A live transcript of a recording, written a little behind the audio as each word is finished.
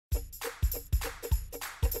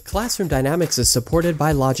Classroom Dynamics is supported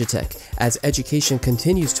by Logitech. As education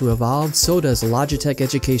continues to evolve, so does Logitech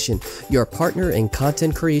Education, your partner in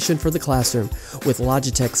content creation for the classroom. With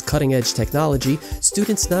Logitech's cutting-edge technology,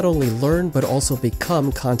 students not only learn but also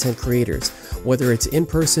become content creators. Whether it's in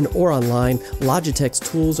person or online, Logitech's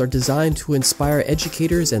tools are designed to inspire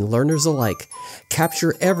educators and learners alike.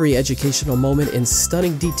 Capture every educational moment in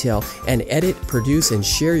stunning detail and edit, produce, and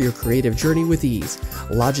share your creative journey with ease.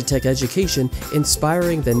 Logitech Education,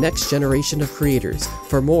 inspiring the next generation of creators.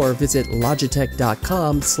 For more, visit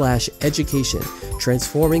logitech.com/education,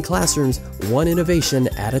 transforming classrooms one innovation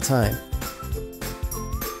at a time.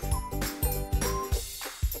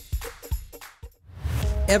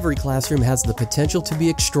 Every classroom has the potential to be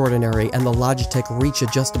extraordinary, and the Logitech Reach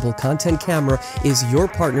adjustable content camera is your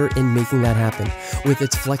partner in making that happen. With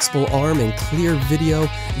its flexible arm and clear video,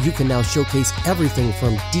 you can now showcase everything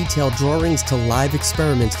from detailed drawings to live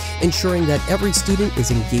experiments, ensuring that every student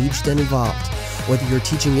is engaged and involved. Whether you're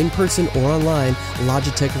teaching in person or online,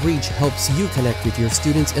 Logitech Reach helps you connect with your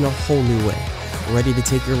students in a whole new way. Ready to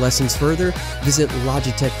take your lessons further? Visit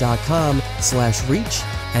logitech.com/reach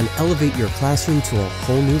and elevate your classroom to a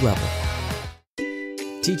whole new level.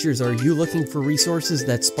 Teachers, are you looking for resources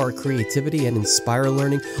that spark creativity and inspire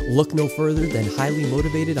learning? Look no further than Highly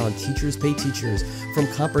Motivated on Teachers Pay Teachers. From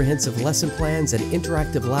comprehensive lesson plans and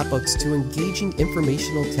interactive lapbooks to engaging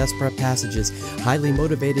informational test prep passages, Highly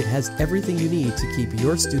Motivated has everything you need to keep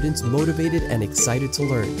your students motivated and excited to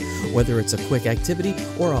learn. Whether it's a quick activity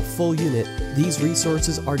or a full unit, these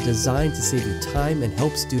resources are designed to save you time and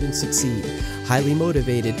help students succeed. Highly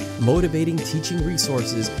Motivated, motivating teaching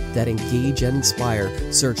resources that engage and inspire.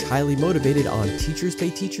 Search Highly Motivated on Teachers Pay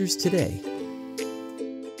Teachers today.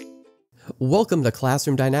 Welcome to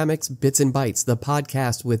Classroom Dynamics Bits and Bytes, the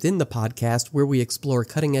podcast within the podcast where we explore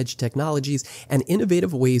cutting-edge technologies and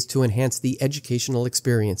innovative ways to enhance the educational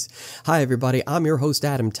experience. Hi everybody, I'm your host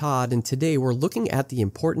Adam Todd, and today we're looking at the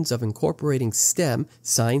importance of incorporating STEM,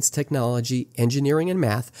 science, technology, engineering, and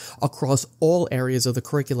math across all areas of the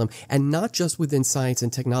curriculum, and not just within science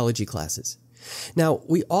and technology classes. Now,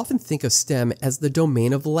 we often think of STEM as the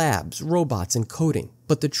domain of labs, robots, and coding,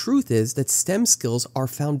 but the truth is that STEM skills are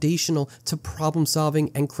foundational to problem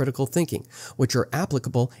solving and critical thinking, which are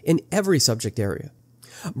applicable in every subject area.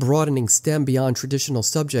 Broadening STEM beyond traditional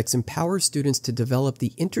subjects empowers students to develop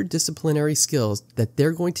the interdisciplinary skills that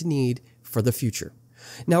they're going to need for the future.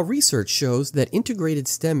 Now, research shows that integrated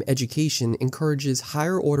STEM education encourages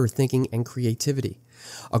higher order thinking and creativity.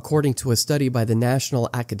 According to a study by the National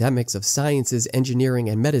Academies of Sciences, Engineering,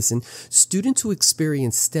 and Medicine, students who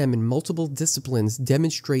experience STEM in multiple disciplines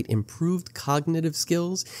demonstrate improved cognitive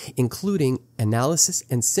skills, including analysis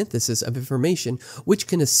and synthesis of information, which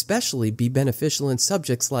can especially be beneficial in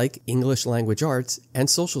subjects like English language arts and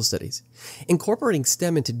social studies. Incorporating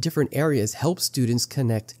STEM into different areas helps students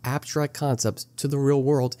connect abstract concepts to the real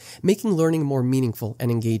world, making learning more meaningful and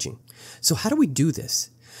engaging. So how do we do this?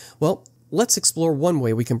 Well, let's explore one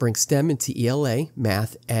way we can bring STEM into ELA,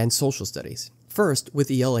 math, and social studies. First, with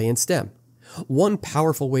ELA and STEM. One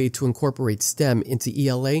powerful way to incorporate STEM into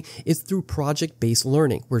ELA is through project-based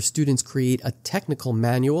learning, where students create a technical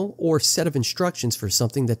manual or set of instructions for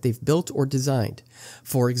something that they've built or designed.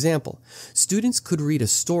 For example, students could read a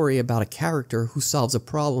story about a character who solves a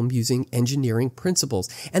problem using engineering principles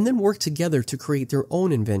and then work together to create their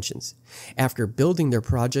own inventions. After building their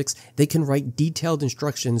projects, they can write detailed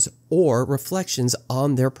instructions or reflections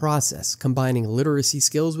on their process, combining literacy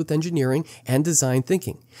skills with engineering and design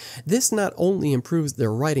thinking. This not only improves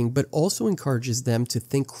their writing, but also encourages them to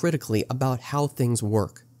think critically about how things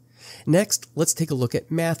work. Next, let's take a look at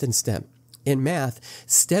math and STEM. In math,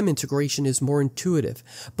 STEM integration is more intuitive,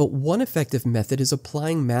 but one effective method is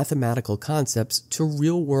applying mathematical concepts to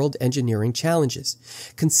real-world engineering challenges.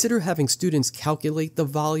 Consider having students calculate the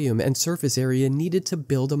volume and surface area needed to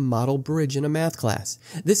build a model bridge in a math class.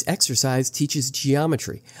 This exercise teaches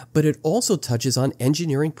geometry, but it also touches on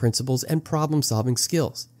engineering principles and problem-solving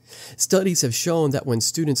skills. Studies have shown that when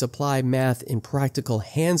students apply math in practical,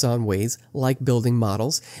 hands-on ways, like building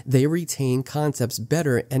models, they retain concepts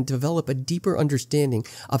better and develop a deeper understanding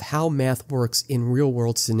of how math works in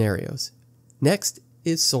real-world scenarios. Next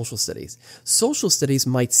is social studies. Social studies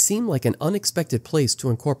might seem like an unexpected place to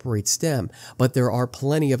incorporate STEM, but there are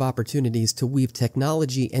plenty of opportunities to weave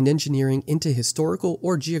technology and engineering into historical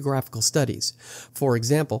or geographical studies. For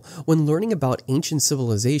example, when learning about ancient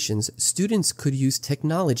civilizations, students could use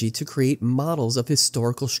technology to create models of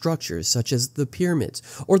historical structures such as the pyramids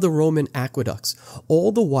or the Roman aqueducts,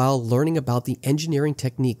 all the while learning about the engineering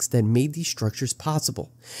techniques that made these structures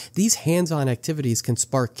possible. These hands-on activities can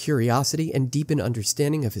spark curiosity and deepen understanding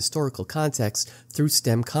understanding of historical context through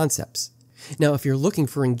STEM concepts. Now, if you're looking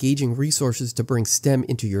for engaging resources to bring STEM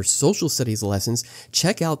into your social studies lessons,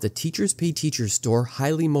 check out the Teachers Pay Teachers store,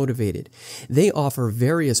 Highly Motivated. They offer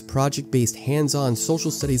various project-based hands-on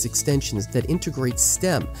social studies extensions that integrate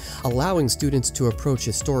STEM, allowing students to approach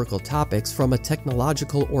historical topics from a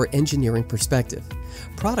technological or engineering perspective.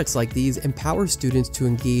 Products like these empower students to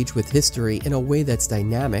engage with history in a way that's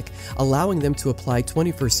dynamic, allowing them to apply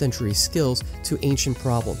 21st century skills to ancient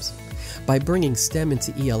problems. By bringing STEM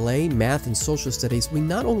into ELA, math, and social studies, we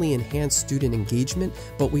not only enhance student engagement,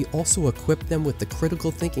 but we also equip them with the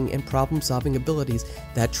critical thinking and problem-solving abilities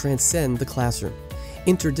that transcend the classroom.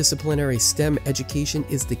 Interdisciplinary STEM education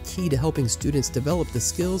is the key to helping students develop the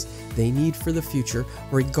skills they need for the future,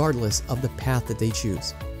 regardless of the path that they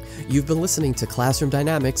choose. You've been listening to Classroom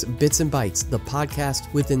Dynamics Bits and Bytes, the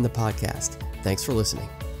podcast within the podcast. Thanks for listening.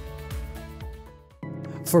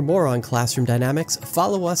 For more on Classroom Dynamics,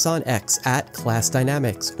 follow us on X at Class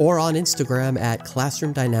Dynamics or on Instagram at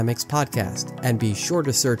Classroom Dynamics Podcast. And be sure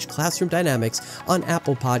to search Classroom Dynamics on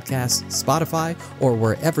Apple Podcasts, Spotify, or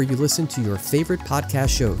wherever you listen to your favorite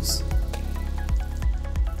podcast shows.